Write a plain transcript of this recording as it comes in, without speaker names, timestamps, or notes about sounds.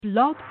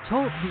Blog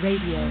Talk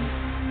Radio.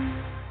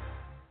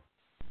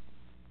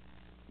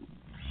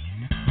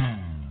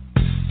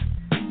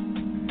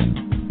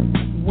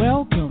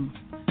 Welcome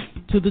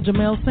to the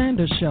Jamelle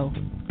Sanders Show,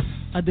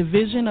 a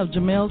division of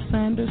Jamelle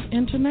Sanders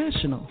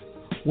International,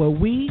 where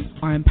we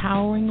are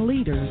empowering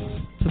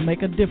leaders to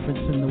make a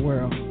difference in the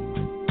world.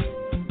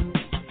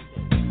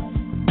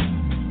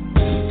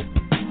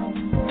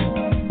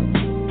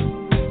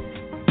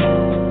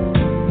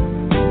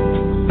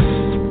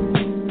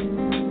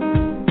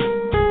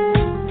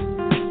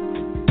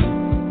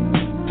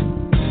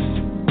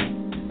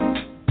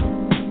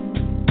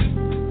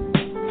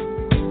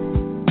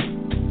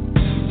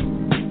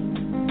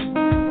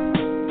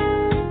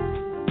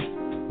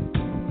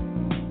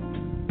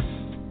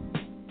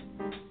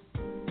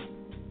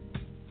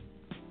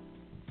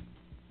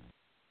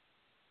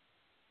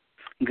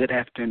 Good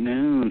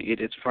afternoon. It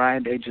is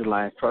Friday,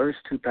 July 1st,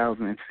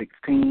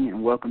 2016,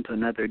 and welcome to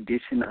another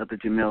edition of the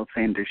Jamelle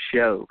Sanders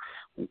Show.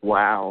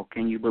 Wow,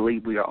 can you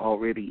believe we are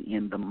already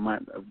in the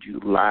month of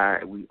July?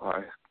 We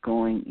are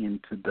going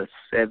into the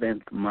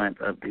 7th month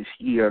of this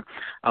year.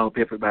 I hope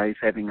everybody's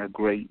having a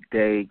great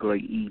day,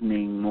 great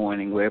evening,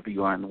 morning, wherever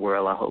you are in the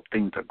world. I hope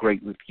things are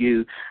great with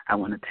you. I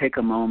want to take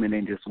a moment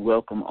and just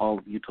welcome all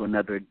of you to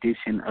another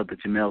edition of the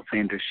Jamelle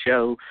Sanders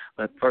Show.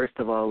 But first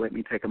of all, let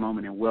me take a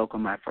moment and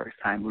welcome my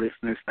first-time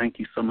listeners. Thank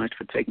you so much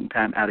for taking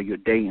time out of your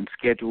day and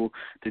schedule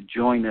to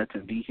join us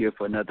and be here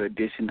for another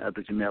edition of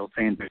the Jamelle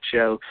Sanders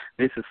Show.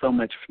 This is so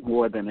much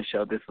more than a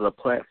show. This is a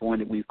platform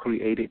that we've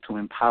created to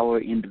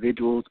empower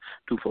individuals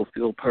to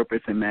fulfill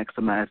purpose and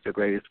maximize their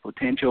greatest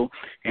potential.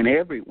 And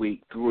every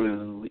week,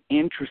 through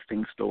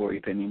interesting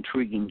stories and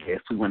intriguing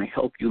guests, we want to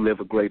help you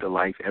live a greater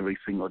life every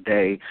single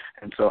day.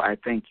 And so I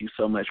thank you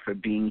so much for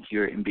being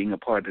here and being a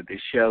part of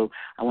this show.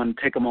 I want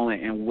to take a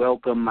moment and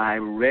welcome my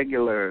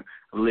regular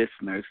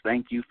listeners.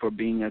 Thank you for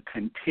being a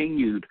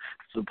continued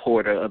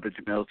supporter of the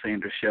Jamelle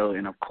Sanders Show.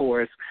 And, of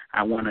course,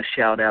 I want to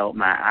shout out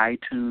my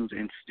iTunes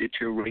and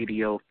Stitcher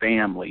Radio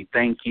family.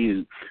 Thank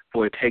you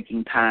for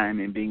taking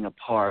time and being a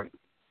part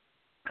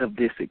of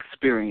this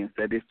experience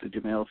that is the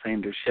Jamelle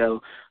Sanders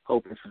Show.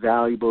 Hope it's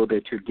valuable,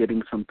 that you're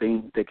getting some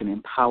things that can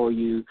empower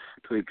you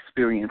to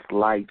experience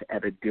life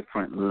at a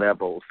different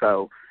level.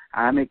 So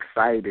I'm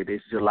excited.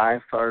 It's July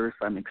 1st.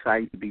 I'm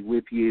excited to be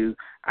with you.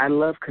 I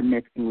love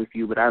connecting with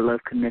you, but I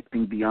love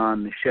connecting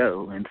beyond the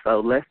show. And so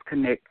let's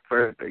connect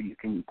further. You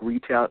can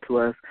reach out to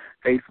us,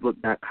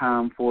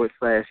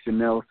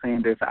 facebook.com/Jamelle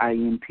Sanders,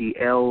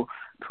 INTL,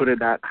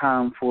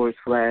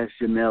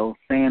 twitter.com/Jamelle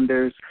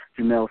Sanders,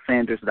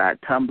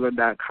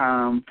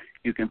 JamelleSanders.tumblr.com.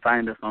 You can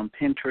find us on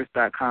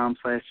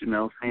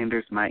Pinterest.com/Jamelle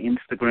Sanders. My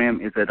Instagram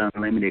is at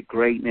Unlimited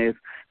Greatness,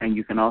 and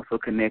you can also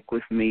connect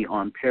with me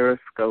on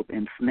Periscope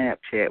and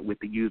Snapchat with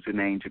the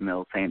username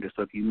Jamelle Sanders.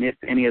 So if you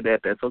missed any of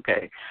that, that's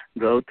okay.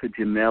 Go to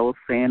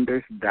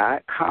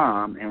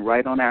JamelleSanders.com, and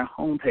right on our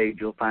homepage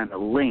you'll find a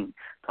link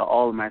to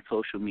all of my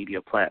social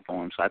media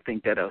platforms. So I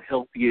think that'll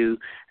help you,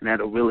 and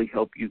that'll really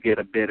help you get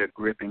a better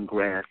grip and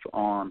grasp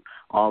on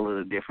all of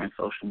the different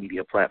social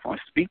media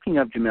platforms. Speaking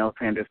of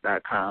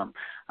JamelleSanders.com,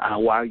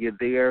 while you're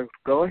there,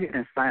 go ahead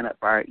and sign up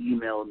for our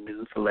email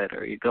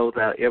newsletter. It goes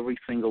out every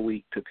single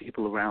week to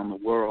people around the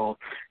world,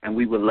 and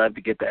we would love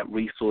to get that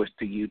resource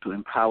to you to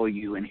empower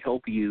you and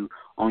help you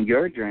on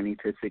your journey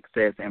to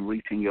success and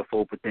reaching your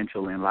full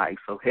potential in life.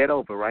 So head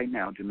over right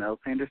now,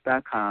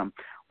 JamelleSanders.com.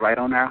 Right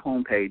on our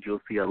homepage,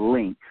 you'll see a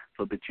link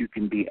so that you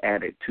can be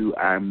added to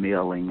our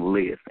mailing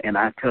list. And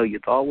I tell you,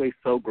 it's always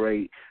so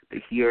great to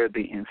hear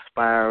the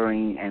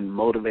inspiring and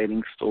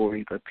motivating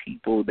stories of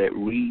people that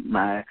read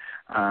my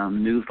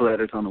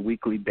newsletters on a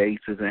weekly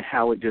basis, and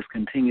how it just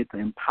continues to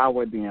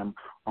empower them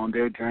on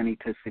their journey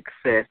to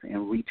success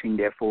and reaching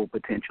their full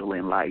potential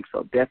in life.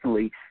 So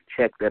definitely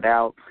check that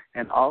out.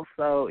 And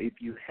also, if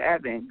you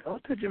haven't, go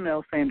to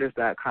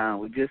JamelleSanders.com.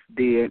 We just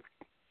did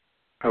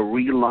a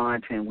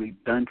relaunch, and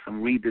we've done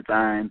some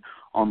redesign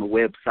on the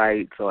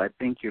website, so I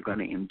think you're going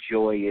to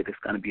enjoy it. It's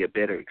going to be a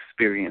better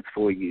experience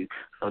for you.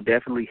 So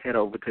definitely head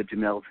over to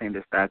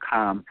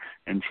JamelleSanders.com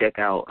and check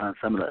out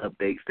some of the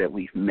updates that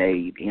we've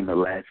made in the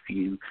last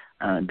few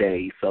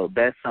days. So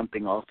that's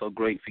something also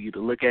great for you to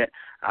look at.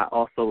 I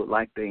also would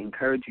like to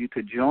encourage you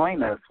to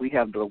join us. We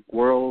have the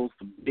world's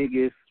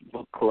biggest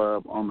book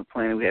club on the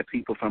planet. We have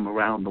people from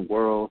around the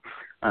world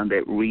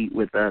that read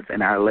with us.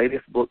 And our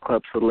latest book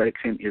club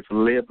selection is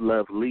Live,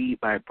 Love, Lead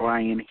by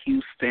Brian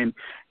Houston.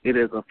 It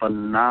is a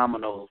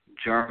phenomenal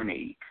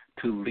journey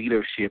to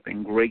leadership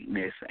and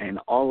greatness, and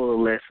all of the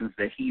lessons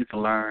that he's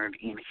learned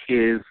in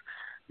his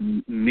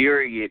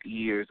myriad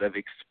years of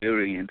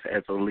experience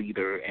as a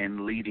leader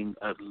and leading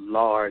a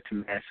large,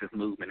 massive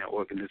movement and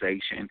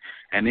organization.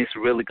 And it's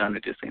really going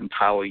to just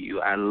empower you.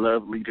 I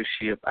love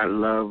leadership. I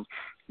love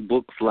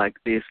books like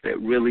this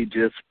that really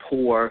just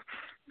pour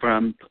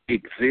from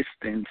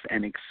existence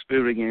and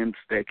experience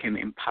that can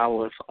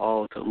empower us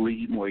all to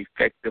lead more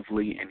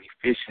effectively and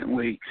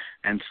efficiently.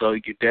 And so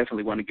you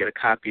definitely want to get a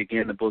copy.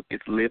 Again, the book is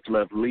Live,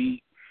 Love,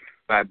 Lead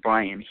by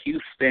Brian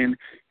Houston.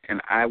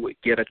 and I would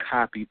get a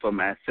copy for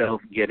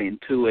myself, get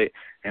into it,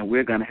 and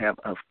we're going to have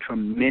a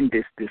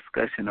tremendous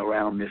discussion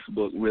around this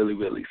book really,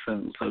 really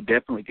soon. So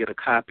definitely get a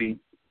copy.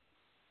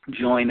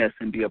 Join us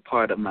and be a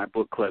part of my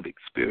book club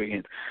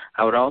experience.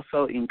 I would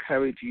also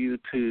encourage you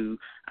to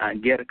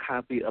get a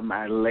copy of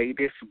my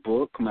latest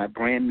book, my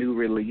brand new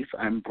release,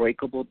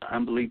 Unbreakable, the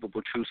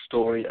Unbelievable True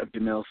Story of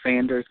Jamelle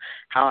Sanders,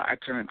 How I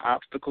Turn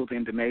Obstacles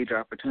into Major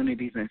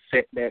Opportunities and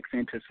Setbacks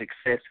into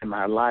Success in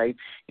My Life.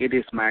 It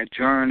is my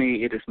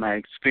journey. It is my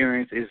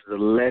experience. It is the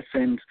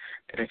lessons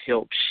that have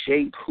helped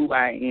shape who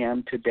I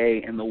am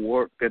today and the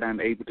work that I'm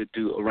able to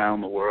do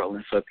around the world.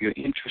 And so if you're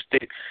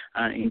interested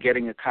in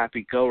getting a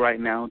copy, go right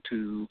now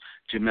to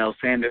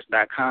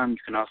JamelleSanders.com. You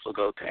can also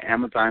go to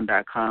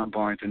Amazon.com,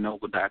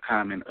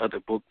 BarnesandNoble.com, and other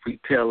book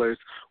retailers,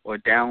 or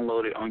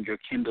download it on your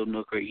Kindle,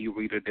 Nook, or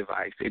e-reader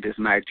device. It is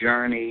my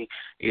journey.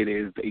 It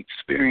is the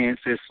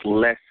experiences,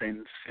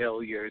 lessons,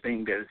 failure,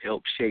 things that has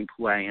helped shape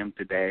who I am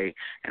today.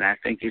 And I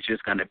think it's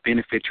just going to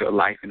benefit your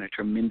life in a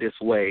tremendous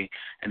way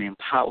and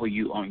empower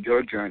you on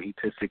your journey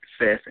to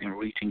success and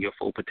reaching your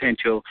full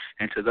potential.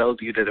 And to those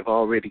of you that have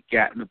already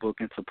gotten the book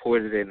and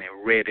supported it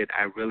and read it,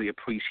 I really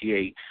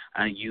appreciate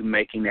you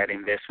making that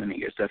investment in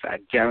yourself. I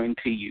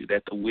guarantee you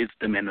that the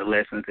wisdom and the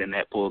lessons in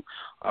that book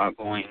are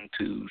going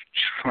to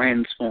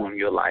transform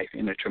your life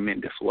in a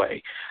tremendous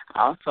way.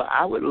 Also,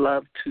 I would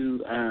love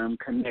to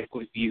connect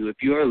with you. If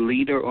you're a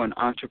leader or an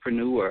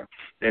entrepreneur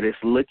that is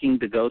looking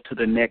to go to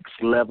the next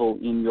level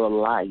in your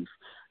life,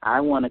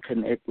 I want to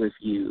connect with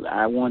you.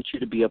 I want you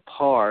to be a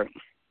part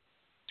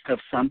of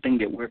something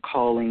that we're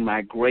calling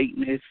my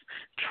Greatness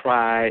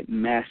Tribe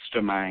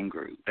Mastermind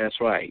Group.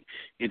 That's right.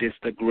 It is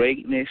the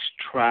Greatness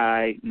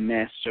Tribe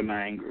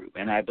Mastermind Group,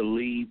 and I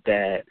believe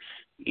that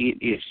it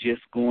is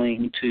just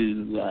going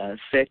to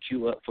set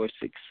you up for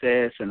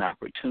success and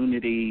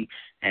opportunity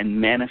and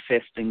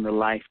manifesting the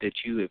life that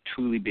you have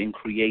truly been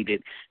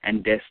created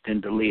and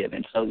destined to live.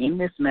 And so in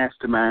this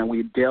mastermind,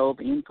 we delve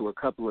into a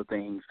couple of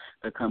things: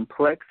 the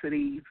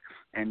complexities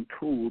and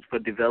tools for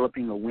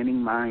developing a winning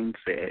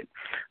mindset,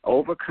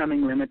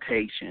 overcoming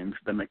limitations,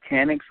 the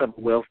mechanics of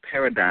wealth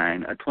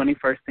paradigm, a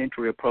 21st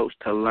century approach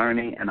to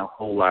learning, and a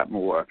whole lot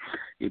more.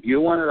 If you're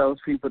one of those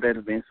people that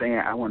have been saying,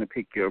 I want to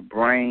pick your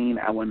brain,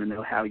 I want to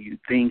know how you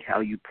think,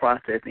 how you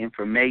process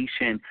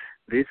information,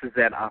 this is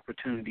that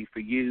opportunity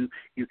for you.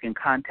 You can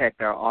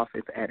contact our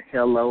office at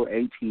hello,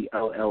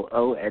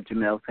 HELLO, at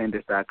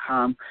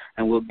JamelleSanders.com,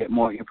 and we'll get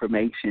more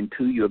information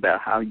to you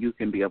about how you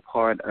can be a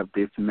part of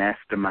this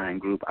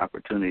mastermind group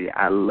opportunity.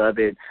 I love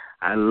it.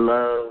 I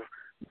love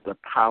the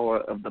power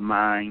of the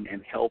mind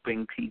and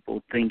helping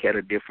people think at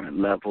a different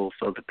level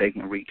so that they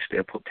can reach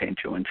their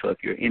potential. And so if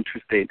you're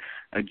interested,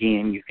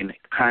 again, you can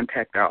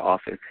contact our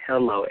office,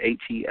 hello,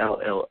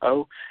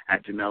 HELLO,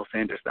 at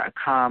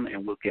JamelleSanders.com,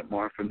 and we'll get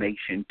more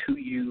information to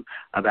you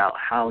about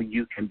how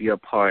you can be a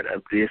part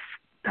of this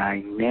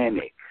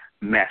dynamic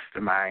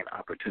mastermind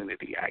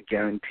opportunity. I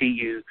guarantee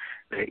you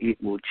that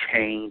it will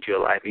change your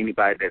life.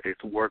 Anybody that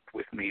has worked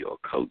with me or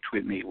coached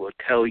with me will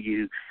tell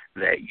you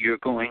that you're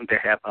going to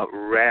have a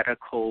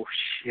radical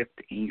shift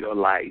in your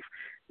life,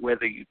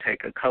 whether you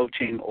take a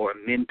coaching or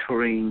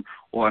mentoring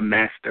or a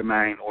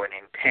mastermind or an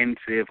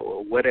intensive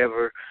or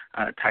whatever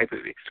type of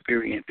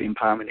experience,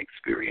 empowerment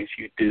experience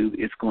you do,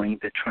 is going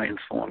to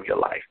transform your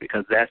life,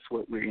 because that's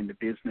what we're in the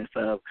business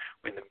of.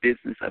 We're in the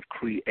business of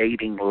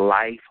creating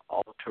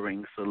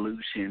life-altering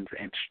solutions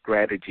and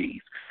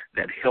strategies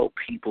that help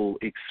people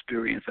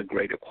experience a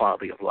greater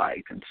quality of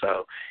life. And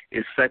so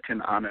it's such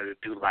an honor to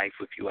do life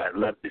with you. I'd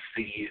love to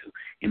see you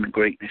in the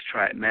Greatness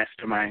Tribe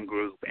Mastermind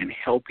Group and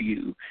help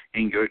you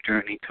in your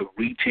journey to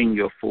reaching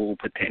your full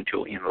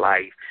potential in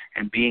life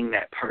and being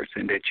that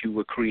person that you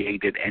were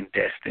created and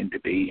destined to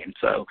be. And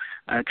so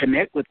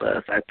connect with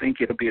us. I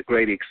think it'll be a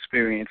great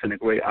experience and a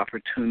great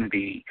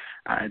opportunity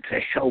to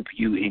help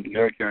you in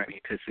your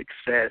journey to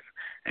success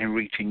and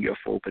reaching your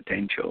full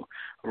potential.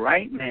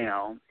 Right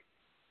now,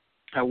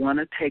 I want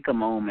to take a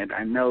moment.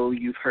 I know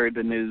you've heard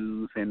the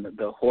news and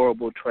the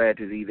horrible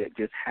tragedy that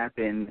just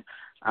happened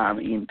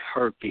in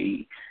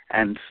Turkey.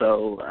 And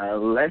so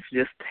let's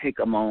just take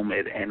a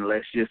moment and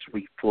let's just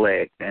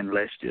reflect and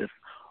let's just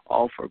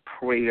offer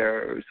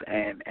prayers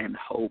and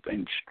hope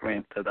and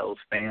strength to those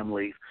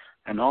families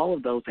and all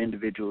of those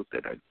individuals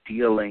that are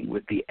dealing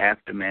with the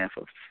aftermath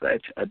of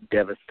such a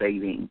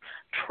devastating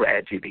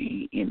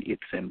tragedy in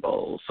its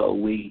symbol. So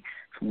we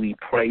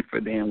pray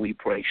for them. We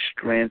pray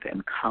strength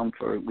and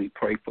comfort. We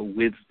pray for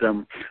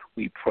wisdom.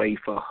 We pray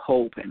for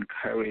hope and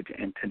courage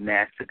and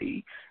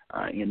tenacity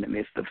in the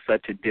midst of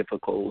such a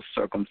difficult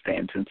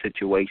circumstance and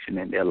situation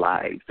in their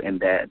lives, and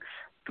that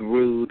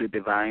through the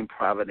divine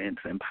providence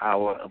and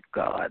power of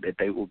God, that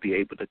they will be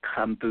able to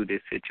come through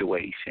this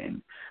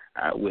situation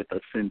with a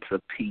sense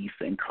of peace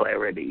and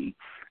clarity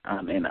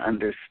and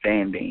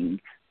understanding,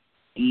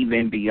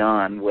 even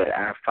beyond what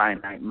our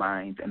finite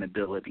minds and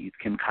abilities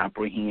can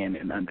comprehend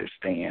and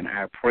understand.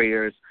 Our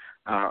prayers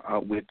are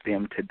with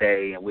them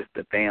today and with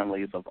the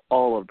families of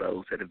all of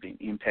those that have been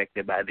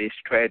impacted by this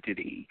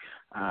tragedy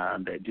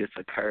that just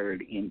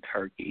occurred in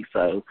Turkey.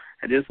 So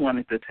I just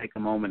wanted to take a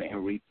moment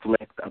and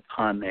reflect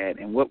upon that.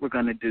 And what we're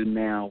going to do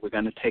now, we're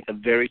going to take a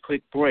very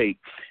quick break,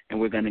 and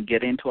we're going to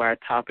get into our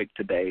topic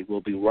today.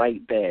 We'll be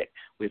right back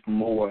with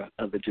more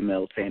of the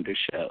Jamelle Sanders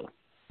Show.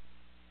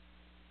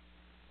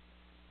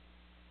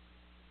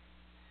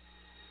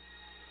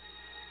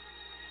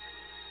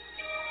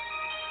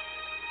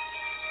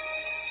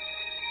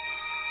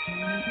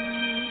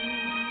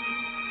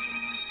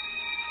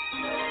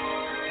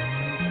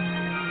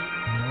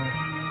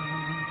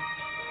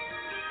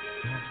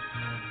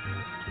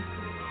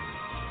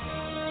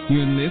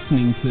 You're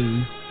listening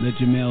to the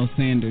Jamelle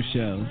Sanders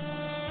Show,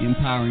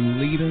 empowering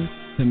leaders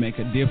to make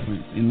a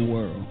difference in the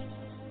world.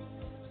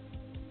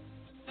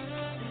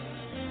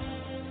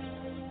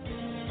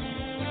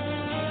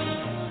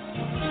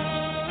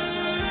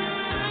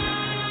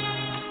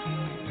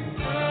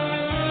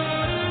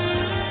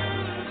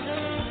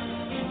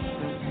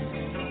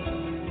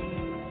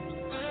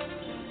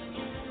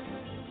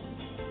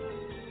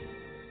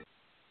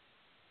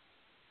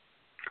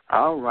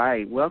 All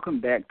right,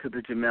 welcome back to the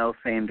Jamelle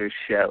Sanders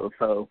Show.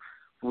 So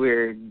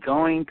we're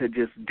going to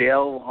just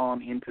delve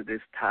on into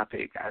this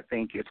topic. I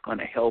think it's going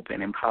to help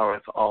and empower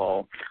us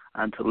all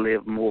to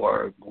live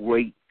more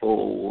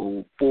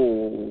grateful,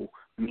 full,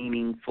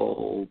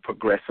 meaningful,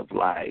 progressive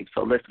lives.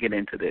 So let's get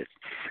into this.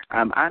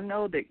 I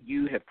know that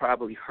you have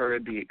probably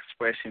heard the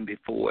expression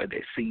before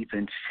that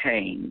seasons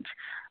change.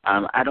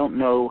 I don't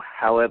know,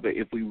 however,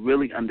 if we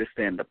really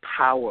understand the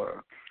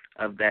power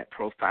of that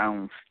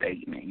profound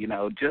statement. You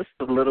know, just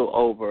a little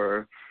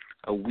over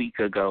a week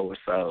ago or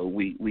so,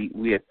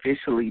 we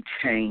officially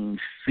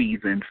changed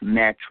seasons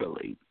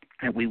naturally,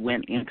 and we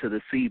went into the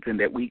season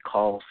that we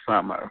call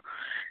summer.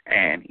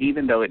 And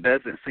even though it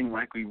doesn't seem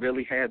like we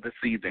really had the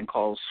season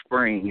called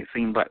spring, it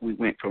seemed like we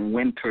went from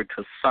winter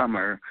to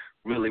summer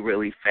really,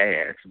 really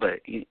fast.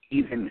 But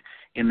even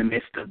in the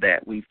midst of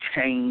that, we've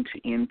changed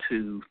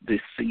into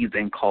this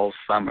season called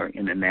summer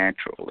in the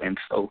natural. And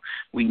so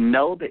we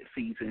know that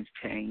seasons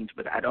change,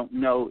 but I don't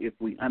know if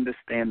we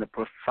understand the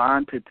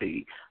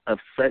profundity of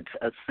such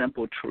a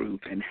simple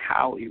truth and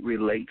how it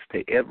relates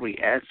to every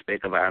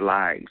aspect of our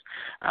lives.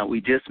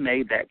 We just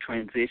made that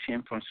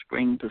transition from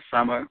spring to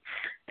summer.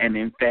 And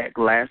in fact,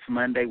 last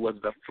Monday was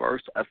the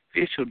first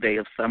official day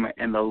of summer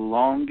and the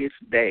longest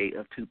day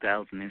of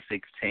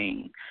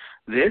 2016.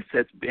 This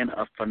has been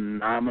a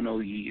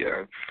phenomenal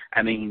year.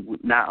 I mean,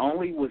 not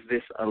only was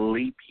this a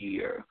leap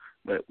year,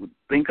 but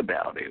think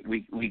about it.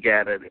 We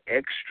got an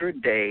extra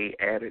day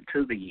added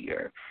to the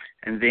year,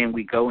 and then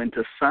we go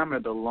into summer,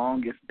 the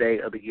longest day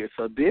of the year.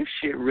 So this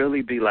should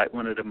really be like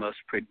one of the most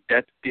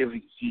productive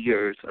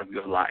years of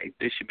your life.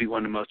 This should be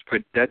one of the most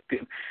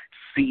productive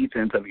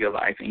seasons of your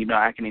life. And, you know,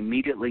 I can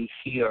immediately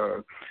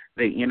hear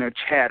the inner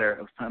chatter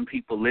of some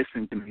people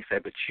listening to me say,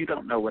 but you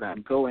don't know what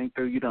I'm going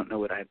through. You don't know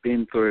what I've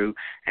been through.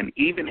 And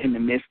even in the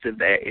midst of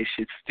that, it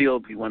should still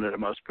be one of the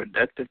most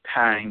productive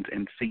times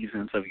and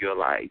seasons of your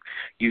life.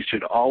 You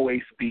should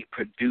always be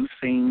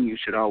producing. You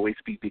should always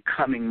be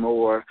becoming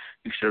more.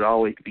 You should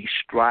always be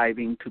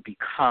striving to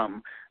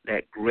become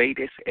that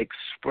greatest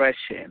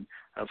expression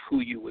of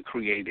who you were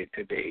created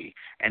to be.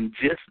 And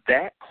just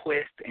that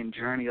quest and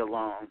journey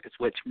alone is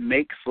what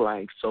makes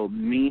life so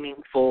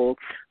meaningful,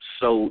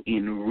 so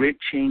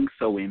enriching,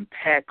 so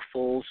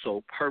impactful,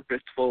 so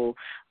purposeful,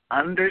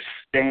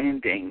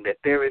 understanding that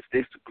there is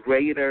this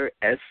greater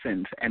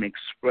essence and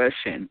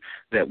expression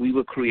that we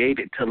were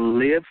created to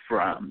live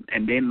from,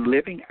 and then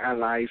living our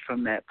lives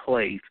from that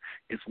place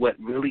is what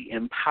really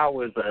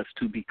empowers us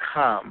to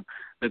become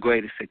the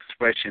greatest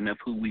expression of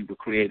who we were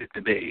created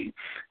to be.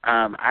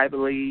 I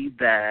believe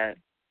that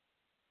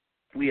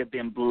we have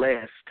been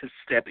blessed to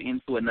step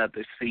into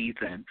another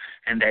season,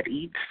 and that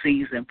each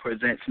season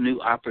presents new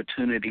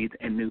opportunities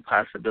and new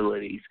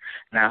possibilities.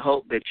 And I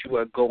hope that you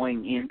are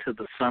going into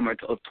the summer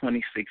of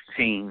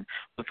 2016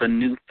 with a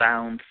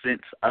newfound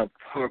sense of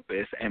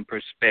purpose and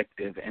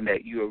perspective, and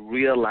that you are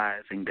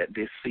realizing that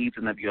this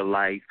season of your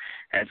life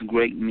has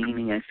great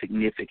meaning and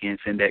significance,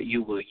 and that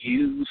you will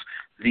use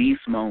these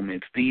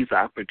moments, these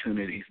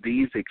opportunities,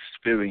 these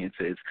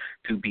experiences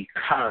to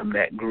become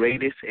that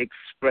greatest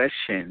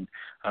expression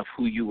of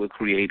who you were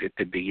created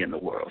to be in the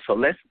world. So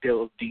let's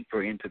delve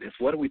deeper into this.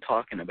 What are we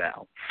talking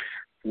about?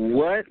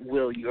 What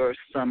will your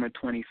summer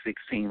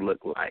 2016 look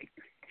like?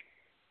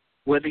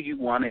 What do you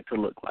want it to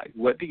look like?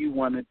 What do you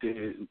want to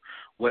do?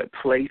 What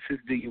places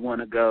do you want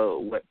to go?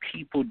 What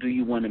people do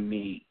you want to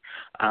meet?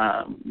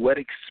 What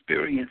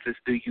experiences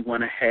do you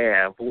want to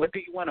have? What do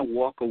you want to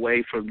walk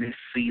away from this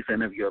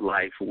season of your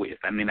life with?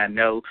 I mean, I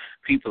know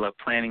people are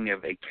planning their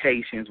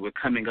vacations. We're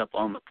coming up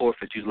on the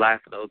 4th of July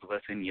for those of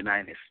us in the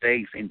United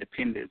States,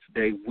 Independence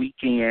Day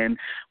weekend.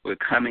 We're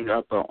coming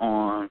up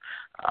on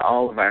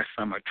all of our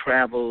summer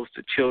travels.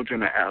 The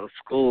children are out of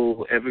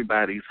school.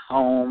 Everybody's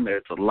home.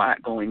 There's a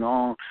lot going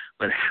on.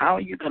 But how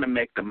are you going to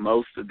make the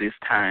most of this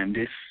time,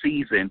 this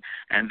season season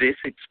and this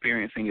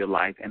experience in your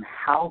life, and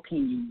how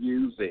can you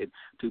use it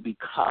to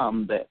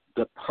become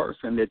the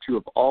person that you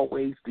have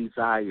always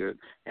desired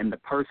and the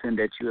person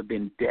that you have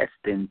been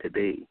destined to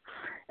be?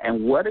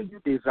 And what are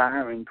you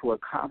desiring to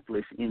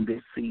accomplish in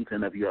this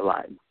season of your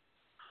life?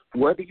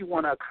 What do you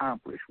want to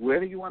accomplish? Where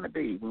do you want to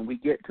be when we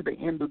get to the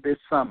end of this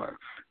summer?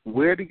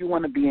 Where do you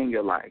want to be in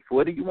your life?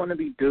 What do you want to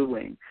be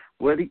doing?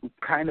 What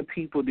kind of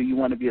people do you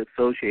want to be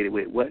associated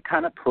with? What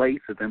kind of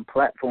places and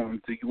platforms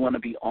do you want to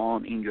be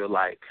on in your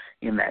life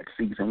in that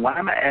season? Why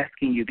am I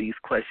asking you these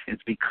questions?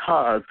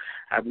 Because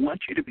I want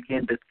you to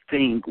begin to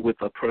think with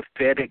a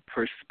prophetic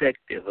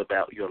perspective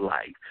about your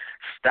life.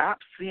 Stop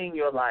seeing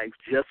your life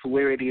just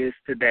where it is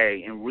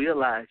today and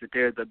realize that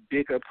there's a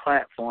bigger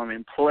platform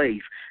in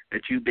place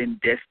that you've been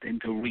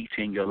destined to reach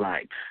in your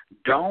life.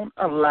 Don't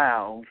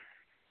allow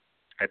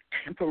a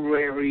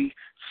temporary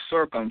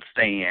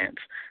circumstance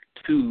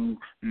to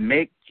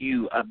make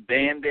you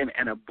abandon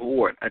and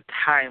abort a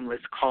timeless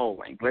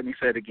calling. Let me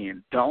say it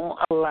again. Don't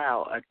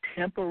allow a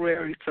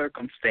temporary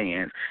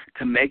circumstance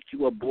to make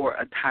you abort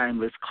a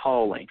timeless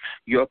calling.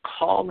 Your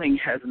calling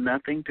has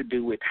nothing to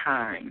do with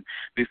time.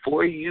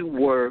 Before you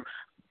were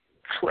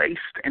placed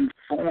and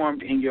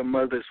formed in your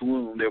mother's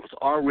womb, there was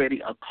already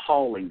a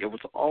calling. There was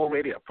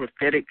already a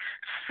prophetic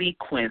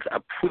sequence, a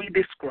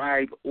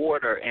pre-described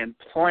order and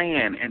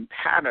plan and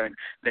pattern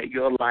that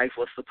your life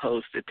was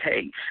supposed to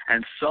take.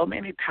 And so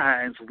many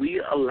times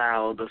we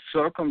allow the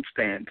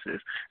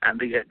circumstances and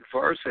the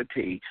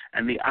adversity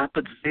and the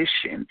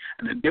opposition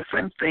and the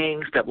different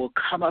things that will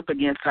come up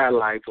against our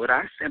life, what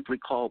I simply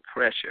call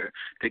pressure,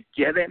 to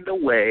get in the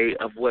way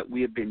of what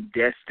we have been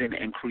destined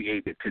and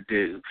created to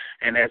do.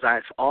 And as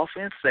I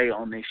often say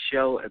on this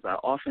show, as I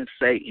often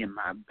say in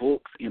my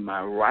books, in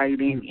my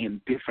writing, in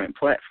different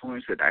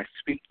platforms that I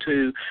speak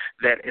to,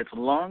 that as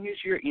long as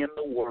you're in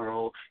the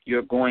world,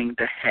 you're going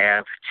to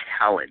have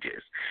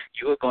challenges.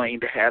 You're going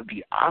to have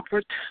the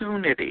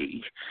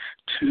opportunity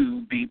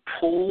to be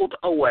pulled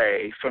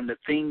away from the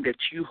thing that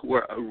you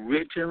were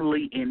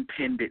originally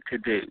intended to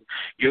do.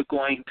 You're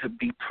going to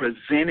be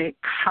presented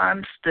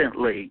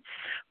constantly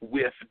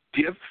with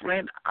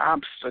different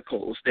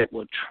obstacles that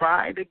will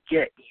try to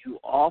get you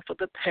off of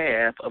the path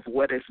of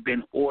what has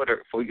been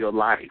ordered for your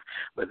life.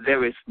 But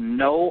there is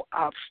no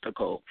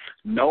obstacle,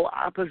 no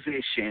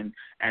opposition,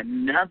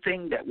 and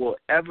nothing that will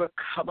ever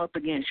come up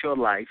against your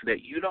life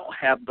that you don't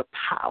have the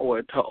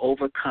power to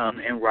overcome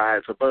and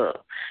rise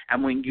above.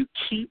 And when you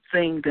keep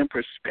things in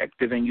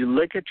perspective and you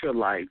look at your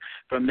life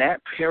from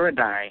that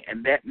paradigm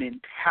and that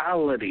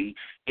mentality,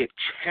 it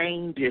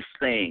changes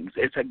things.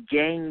 It's a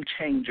game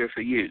changer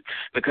for you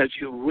because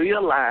you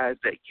realize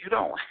that you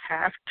don't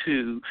have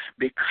to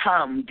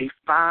become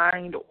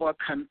defined or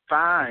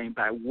confined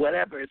by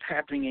whatever is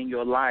happening in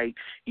your life.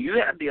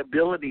 You have the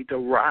ability to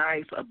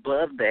rise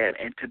above that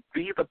and to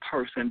be the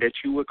person that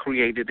you were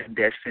created and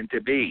destined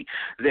to be.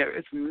 There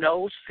is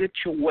no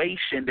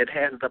situation that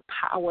has the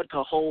power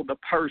to hold a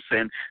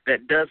person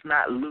that does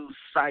not lose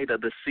sight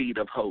of the seed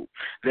of hope.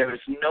 There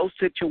is no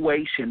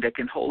situation that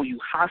can hold you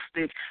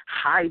hostage,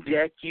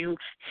 hijack you,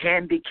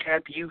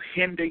 handicap you,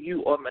 hinder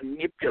you, or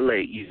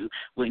manipulate you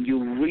when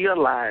you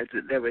realize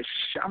that there is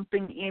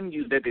something in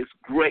you that is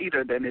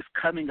greater than is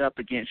coming up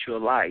against your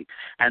life.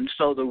 And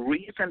so the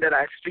reason that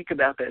I speak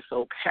about that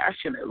so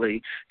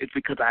passionately is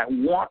because I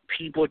want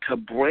people to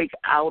break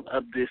out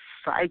of this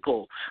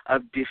cycle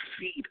of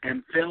defeat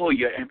and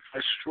failure and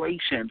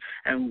frustration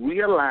and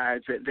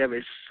realize that there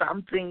is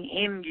something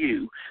in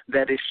you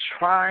that is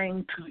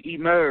trying to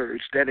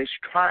emerge, that is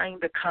trying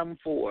to come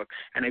forth.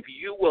 And if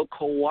you will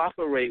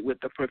cooperate with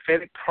the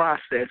prophetic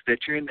process that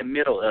you're in the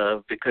middle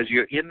of, because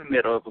you're in the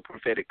middle of a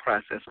prophetic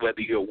process,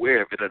 whether you're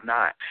aware of it or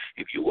not,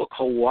 if you will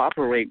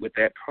cooperate with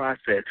that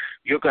process,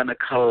 you're going to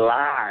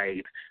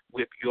collide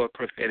with your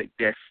prophetic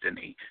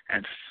destiny,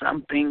 and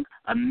something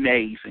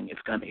amazing is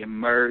going to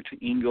emerge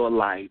in your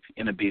life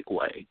in a big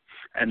way.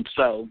 And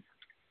so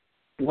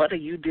what are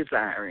you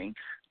desiring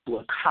to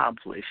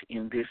accomplish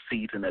in this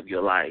season of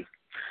your life?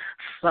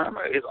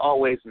 Summer is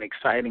always an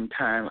exciting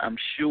time. I'm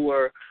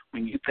sure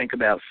when you think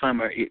about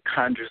summer, it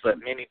conjures up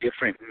many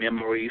different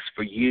memories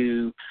for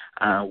you,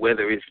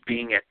 whether it's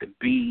being at the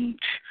beach,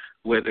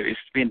 whether it's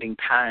spending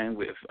time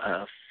with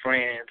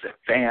friends and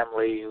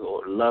family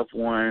or loved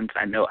ones.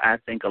 I know I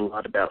think a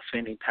lot about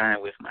spending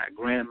time with my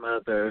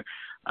grandmother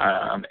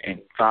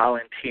and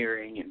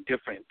volunteering and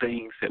different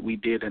things that we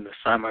did in the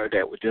summer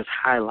that were just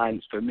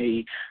highlights for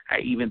me. I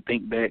even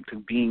think back to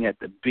being at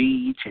the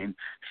beach and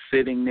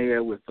sitting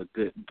there with a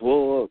good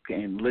book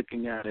and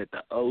looking out at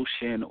the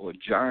ocean or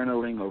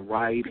journaling or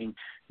writing.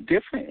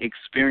 Different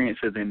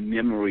experiences and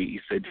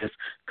memories that just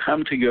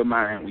come to your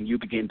mind when you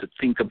begin to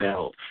think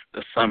about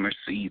the summer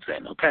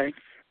season, okay?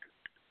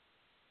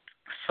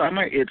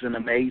 Summer is an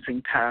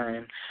amazing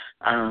time.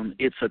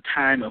 It's a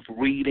time of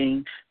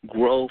reading,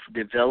 growth,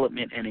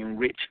 development, and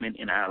enrichment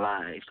in our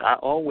lives. I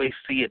always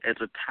see it as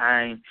a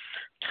time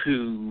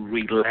to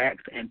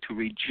relax and to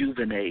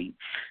rejuvenate,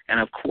 and,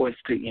 of course,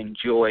 to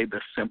enjoy the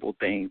simple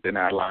things in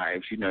our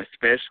lives,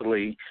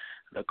 especially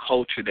the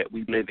culture that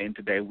we live in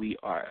today. We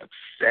are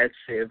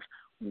obsessive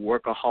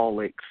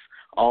workaholics,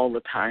 all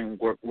the time,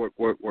 work,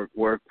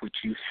 which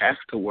you have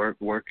to work.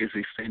 Work is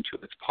essential.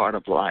 It's part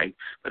of life.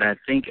 But I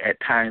think at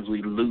times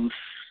we lose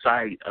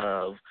sight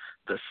of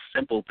the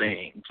simple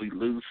things. We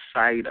lose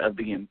sight of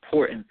the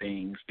important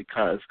things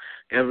because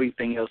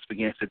everything else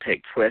begins to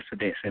take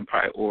precedence and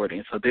priority.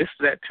 And so this is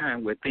that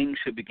time where things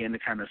should begin to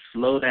kind of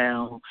slow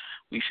down.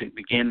 We should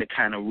begin to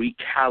kind of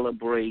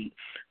recalibrate,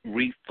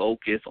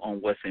 refocus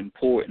on what's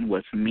important,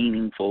 what's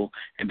meaningful,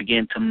 and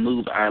begin to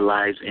move our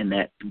lives in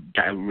that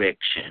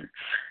direction.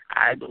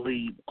 I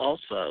believe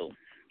also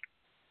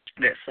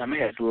that summer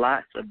has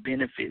lots of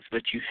benefits,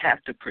 but you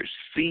have to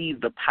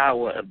perceive the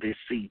power of this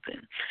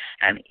season.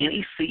 And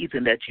any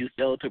season that you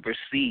fail to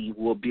perceive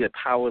will be a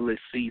powerless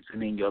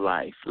season in your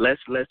life.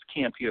 Let's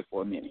camp here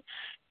for a minute.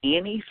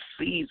 Any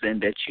season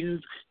that you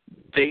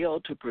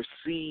fail to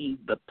perceive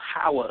the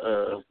power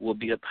of will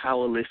be a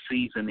powerless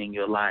season in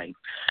your life.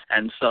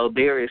 And so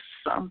there is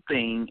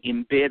something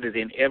embedded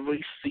in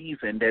every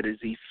season that is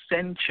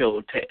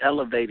essential to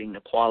elevating the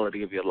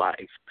quality of your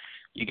life.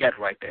 You got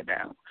to write that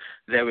down.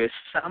 There is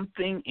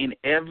something in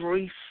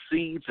every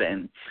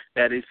season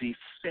that is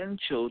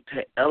essential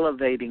to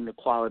elevating the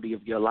quality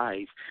of your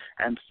life.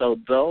 And so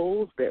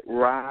those that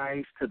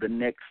rise to the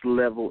next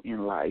level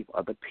in life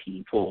are the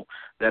people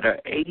that are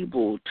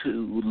able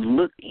to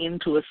look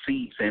into a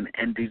season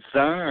and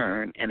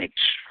discern and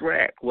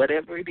extract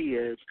whatever it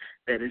is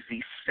that is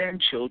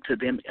essential to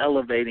them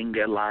elevating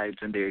their lives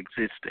and their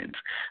existence.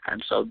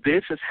 And so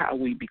this is how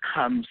we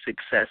become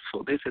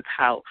successful. This is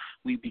how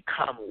we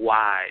become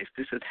wise.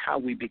 This is how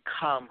we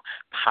become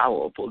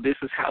powerful. This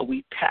is how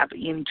we tap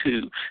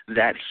into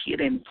that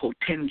hidden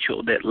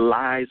potential that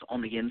lies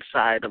on the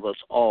inside of us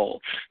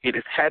all. It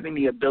is having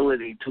the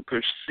ability to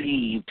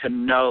perceive, to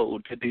know,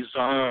 to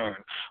discern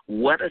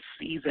what a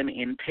season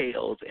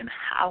entails and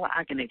how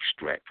I can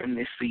extract from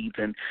this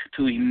season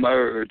to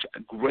emerge a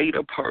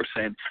greater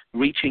person,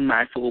 reaching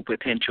my full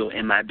potential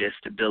and my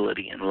best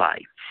ability in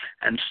life.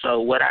 And so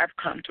what I've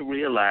come to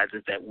realize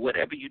is that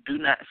whatever you do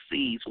not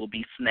seize will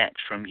be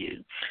snatched from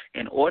you.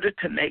 In order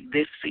to make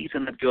this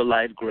season of your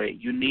life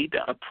great, you need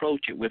to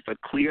approach it with a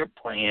clear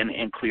plan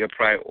and clear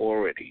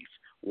priorities.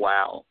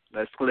 Wow.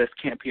 Let's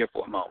camp here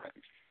for a moment.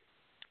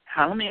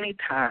 How many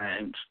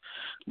times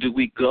do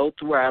we go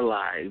through our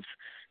lives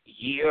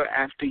year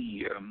after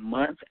year,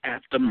 month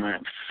after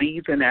month,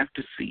 season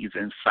after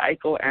season,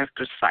 cycle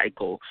after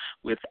cycle,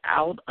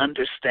 without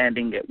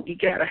understanding that we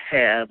got to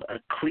have a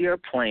clear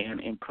plan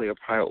and clear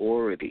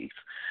priorities?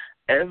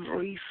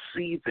 Every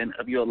season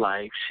of your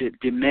life should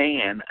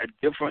demand a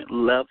different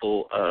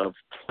level of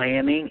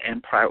planning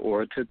and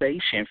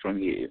prioritization from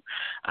you.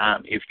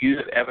 If you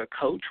have ever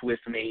coached with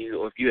me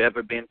or if you've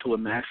ever been to a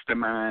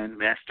mastermind,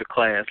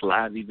 masterclass,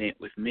 live event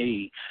with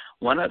me,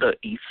 one of the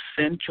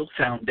essential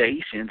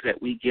foundations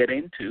that we get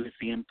into is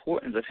the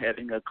importance of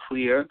having a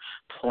clear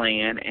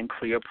plan and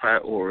clear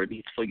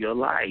priorities for your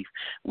life.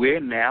 We're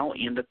now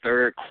in the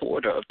third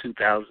quarter of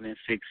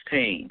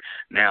 2016.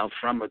 Now,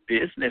 from a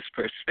business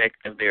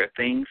perspective, there are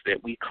things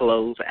that we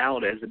close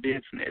out as a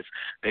business.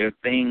 There are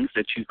things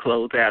that you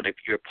close out if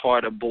you're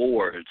part of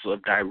boards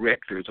of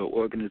directors or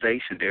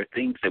organizations. There are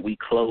things that we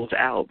close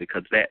out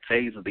because that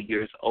phase of the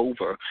year is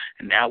over,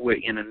 and now we're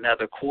in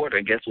another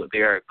quarter. Guess what?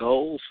 There are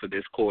goals for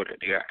this quarter.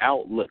 There are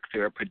outlooks.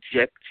 There are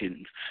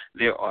projections.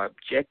 There are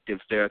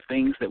objectives. There are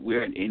things that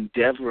we're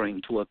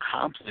endeavoring to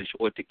accomplish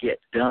or to get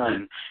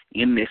done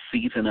in this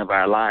season of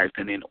our lives.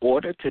 And in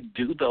order to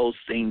do those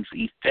things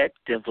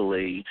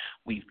effectively,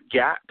 we've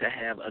got to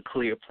have a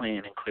clear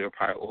plan and clear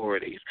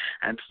priorities.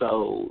 And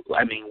so,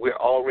 we're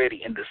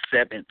already in the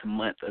 7th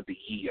month of the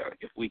year.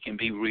 If we can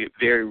be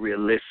very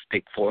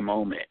realistic for a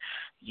moment,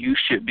 you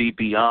should be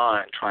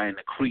beyond trying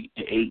to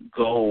create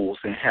goals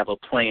and have a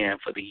plan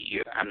for the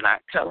year. I'm not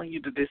telling you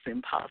that this is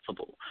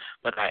impossible,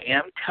 but I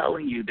am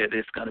telling you that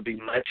it's going to be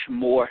much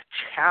more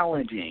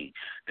challenging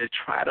to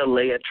try to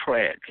lay a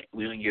track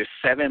when you're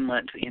 7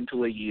 months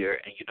into a year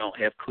and you don't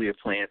have clear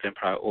plans and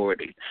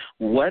priorities.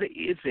 What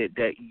is it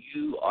that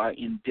you are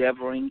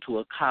endeavoring to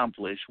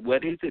accomplish?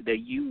 What is it that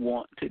you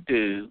want to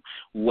do?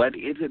 What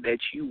is it that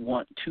you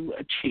want to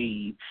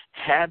achieve?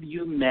 Have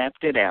you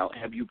mapped it out?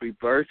 Have you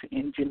reverse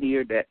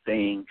engineered that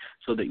thing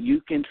so that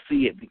you can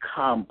see it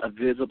become a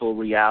visible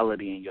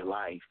reality in your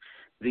life?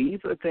 These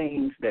are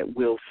things that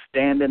will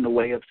stand in the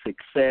way of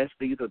success.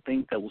 These are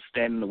things that will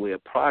stand in the way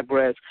of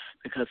progress,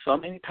 because so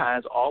many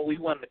times all we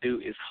want to do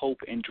is hope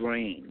and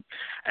dream.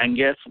 And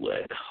guess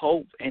what?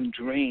 Hope and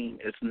dream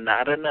is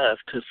not enough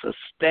to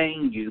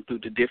sustain you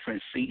through the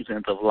different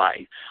seasons of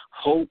life.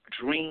 Hope,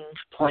 dreams,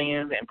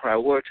 plans, and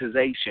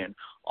prioritization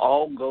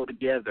all go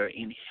together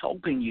in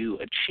helping you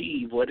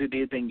achieve what it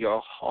is in your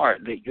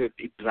heart that you're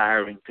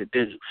desiring to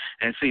do.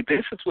 And see,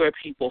 this is where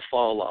people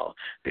fall off.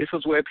 This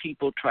is where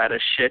people try to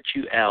shut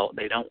you out.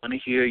 They don't want to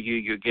hear you.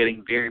 You're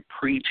getting very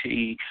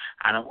preachy.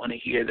 I don't want to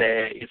hear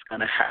that. It's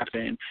going to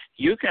happen.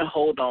 You can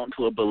hold on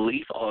to a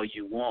belief all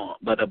you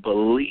want, but a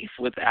belief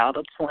without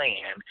a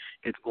plan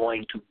is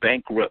going to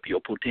bankrupt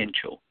your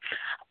potential.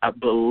 A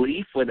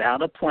belief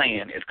without a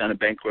plan is going to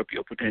bankrupt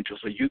your potential.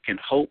 So you can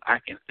hope, I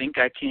can think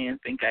I can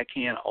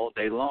all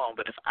day long,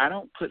 but if I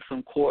don't put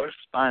some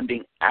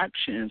corresponding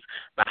actions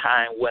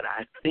behind what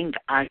I think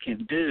I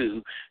can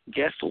do,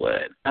 guess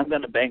what? I'm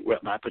going to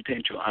bankrupt my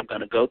potential. I'm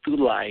going to go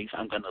through life.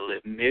 I'm going to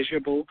live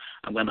miserable.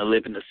 I'm going to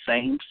live in the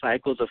same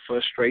cycles of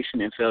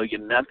frustration and failure.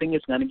 Nothing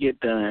is going to get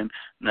done.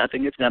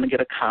 Nothing is going to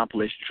get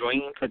accomplished.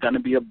 Dreams are going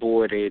to be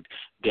aborted.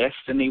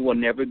 Destiny will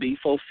never be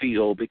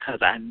fulfilled because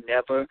I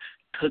never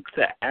took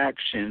the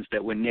actions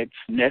that were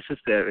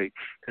necessary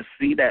to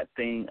see that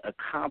thing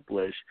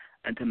accomplished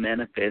and to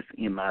manifest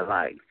in my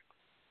life.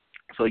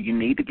 So you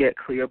need to get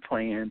clear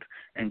plans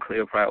and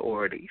clear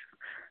priorities.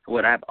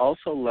 What I've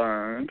also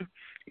learned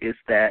is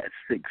that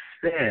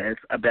success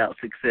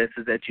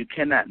is that you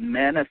cannot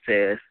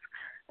maximize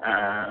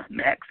a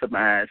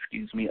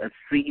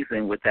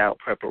season without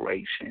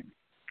preparation.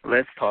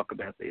 Let's talk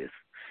about this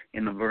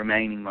in the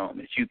remaining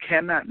moments. You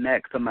cannot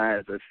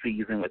maximize a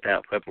season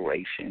without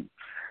preparation.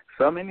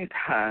 So many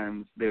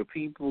times there are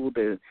people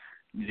that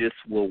just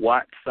will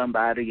watch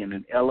somebody in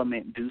an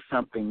element do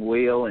something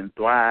well and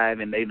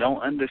thrive, and they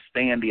don't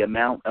understand the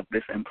amount of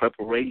this in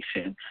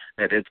preparation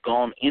that has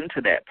gone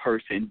into that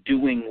person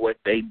doing what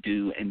they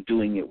do and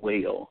doing it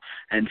well.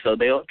 And so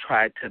they'll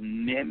try to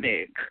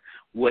mimic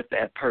what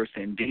that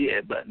person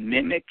did, but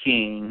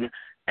mimicking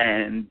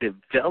and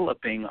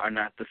developing are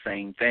not the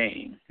same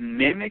thing.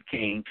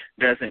 Mimicking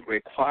doesn't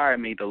require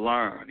me to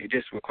learn. It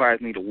just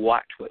requires me to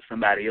watch what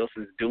somebody else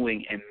is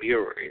doing and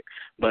mirror it.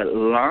 But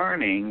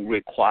learning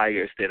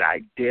requires that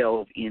I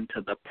delve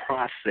into the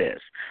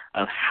process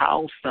of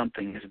how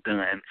something is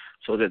done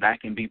so that I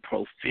can be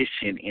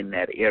proficient in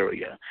that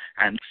area.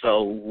 And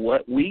so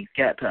what we've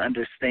got to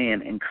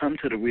understand and come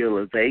to the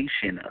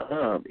realization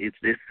of is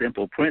this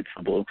simple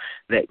principle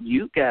that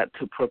you got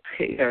to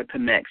prepare to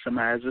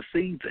maximize a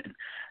season.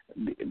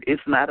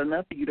 It's not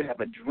enough for you to have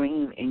a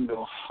dream in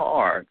your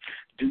heart.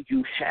 Do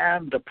you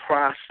have the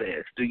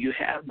process? Do you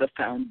have the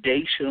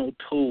foundational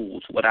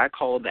tools, what I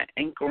call the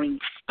anchoring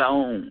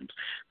stones,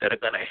 that are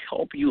going to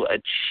help you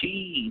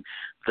achieve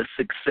the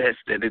success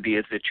that it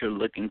is that you're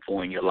looking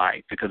for in your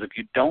life? Because if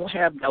you don't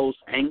have those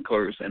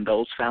anchors and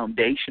those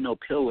foundational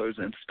pillars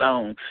and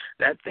stones,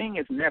 that thing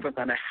is never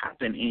going to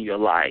happen in your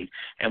life.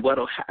 And what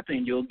will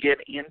happen,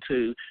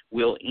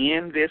 we'll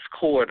end this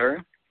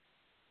quarter,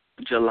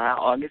 July,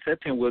 August,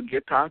 September, we'll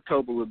get to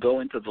October, we'll go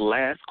into the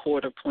last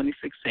quarter of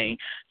 2016.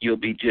 You'll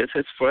be just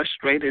as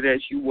frustrated as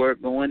you were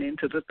going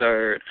into the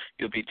third.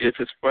 You'll be just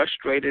as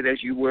frustrated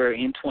as you were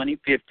in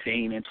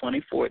 2015 and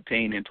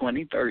 2014 and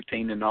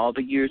 2013 and all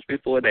the years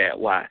before that.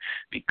 Why?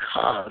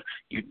 Because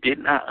you did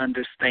not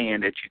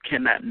understand that you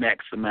cannot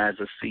maximize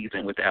a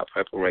season without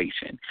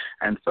preparation.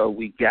 And so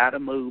we got to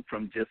move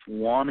from just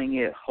wanting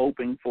it,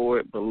 hoping for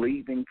it,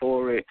 believing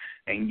for it,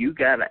 and you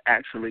got to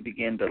actually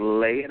begin to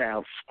lay it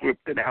out,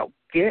 script it out,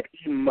 get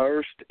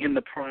immersed in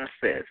the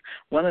process.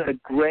 One of the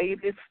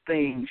greatest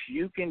things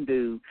you can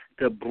do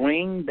to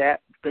bring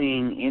that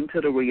thing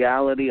into the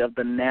reality of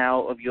the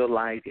now of your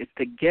life is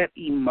to get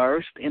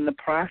immersed in the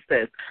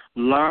process.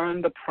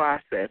 Learn the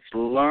process.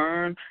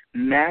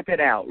 Map it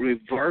out,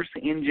 reverse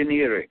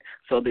engineer it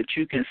so that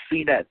you can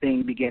see that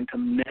thing begin to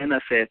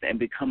manifest and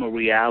become a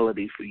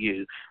reality for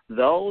you.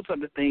 Those are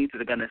the things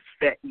that are going to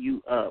set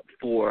you up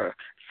for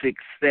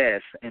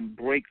success and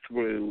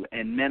breakthrough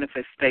and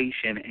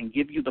manifestation and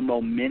give you the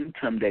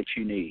momentum that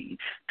you need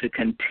to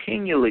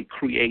continually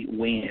create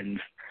wins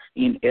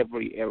in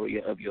every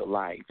area of your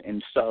life.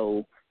 And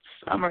so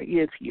summer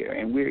is here,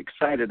 and we're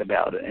excited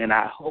about it, and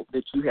I hope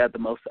that you have the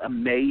most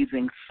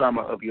amazing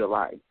summer of your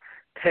life.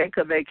 Take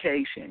a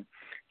vacation.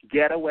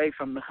 Get away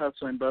from the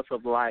hustle and bustle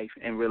of life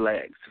and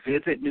relax.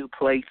 Visit new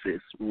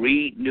places.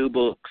 Read new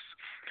books.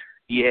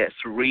 Yes,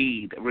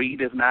 read.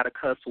 Read is not a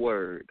cuss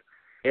word.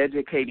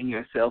 Educating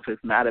yourself is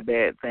not a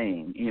bad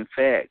thing. In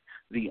fact,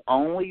 the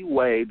only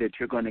way that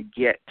you're going to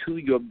get to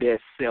your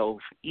best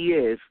self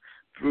is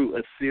through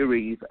a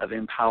series of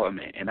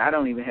empowerment. And I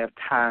don't even have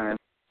time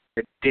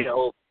to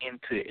delve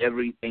into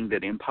everything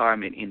that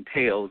empowerment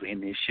entails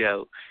in this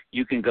show.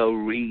 You can go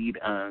read,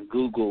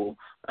 Google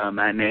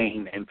my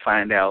name and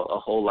find out a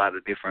whole lot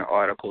of different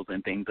articles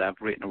and things I've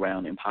written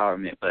around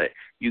empowerment. But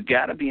you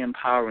got to be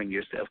empowering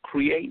yourself.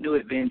 Create new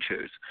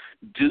adventures.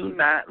 Do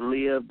not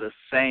live the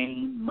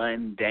same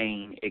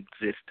mundane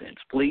existence.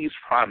 Please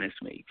promise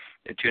me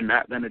that you're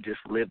not going to just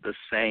live the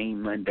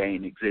same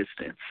mundane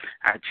existence.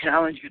 I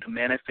challenge you to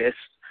manifest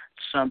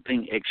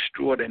something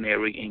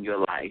extraordinary in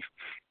your life.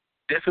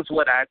 This is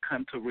what I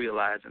come to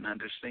realize and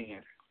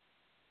understand.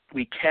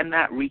 We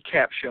cannot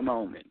recapture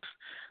moments,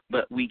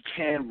 but we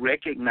can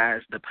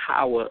recognize the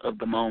power of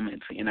the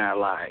moments in our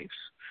lives.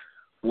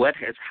 What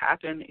has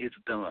happened is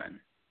done.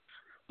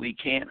 We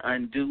can't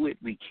undo it.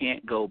 We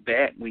can't go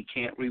back. We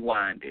can't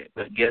rewind it.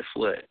 But guess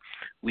what?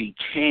 We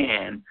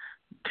can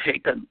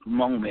take a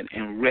moment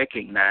and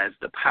recognize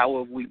the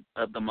power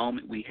of the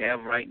moment we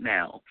have right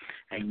now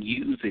and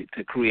use it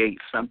to create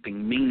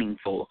something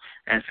meaningful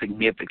and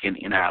significant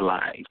in our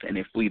lives. And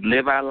if we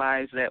live our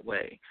lives that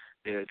way,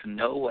 there's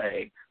no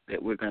way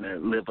that we're going to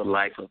live a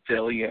life of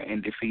failure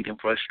and defeat and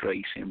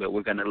frustration, but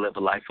we're going to live a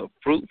life of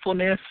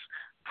fruitfulness,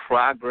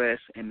 progress,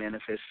 and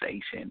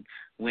manifestation.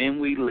 When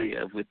we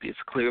live with this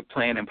clear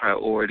plan and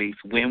priorities,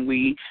 when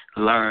we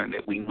learn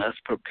that we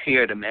must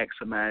prepare to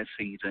maximize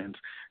seasons,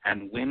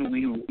 and when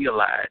we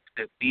realize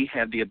that we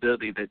have the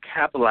ability to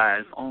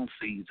capitalize on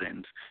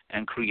seasons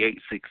and create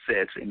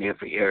success in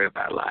every area of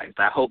our lives.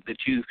 I hope that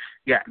you've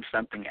gotten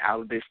something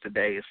out of this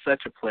today. It's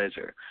such a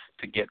pleasure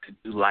to get to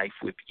do life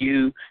with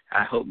you.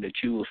 I hope that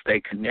you will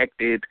stay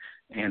connected,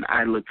 and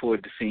I look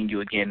forward to seeing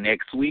you again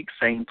next week,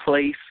 same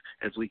place,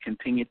 as we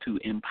continue to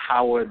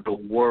empower the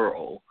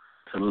world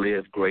to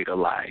live greater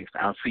lives.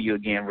 I'll see you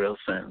again real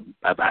soon.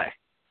 Bye-bye.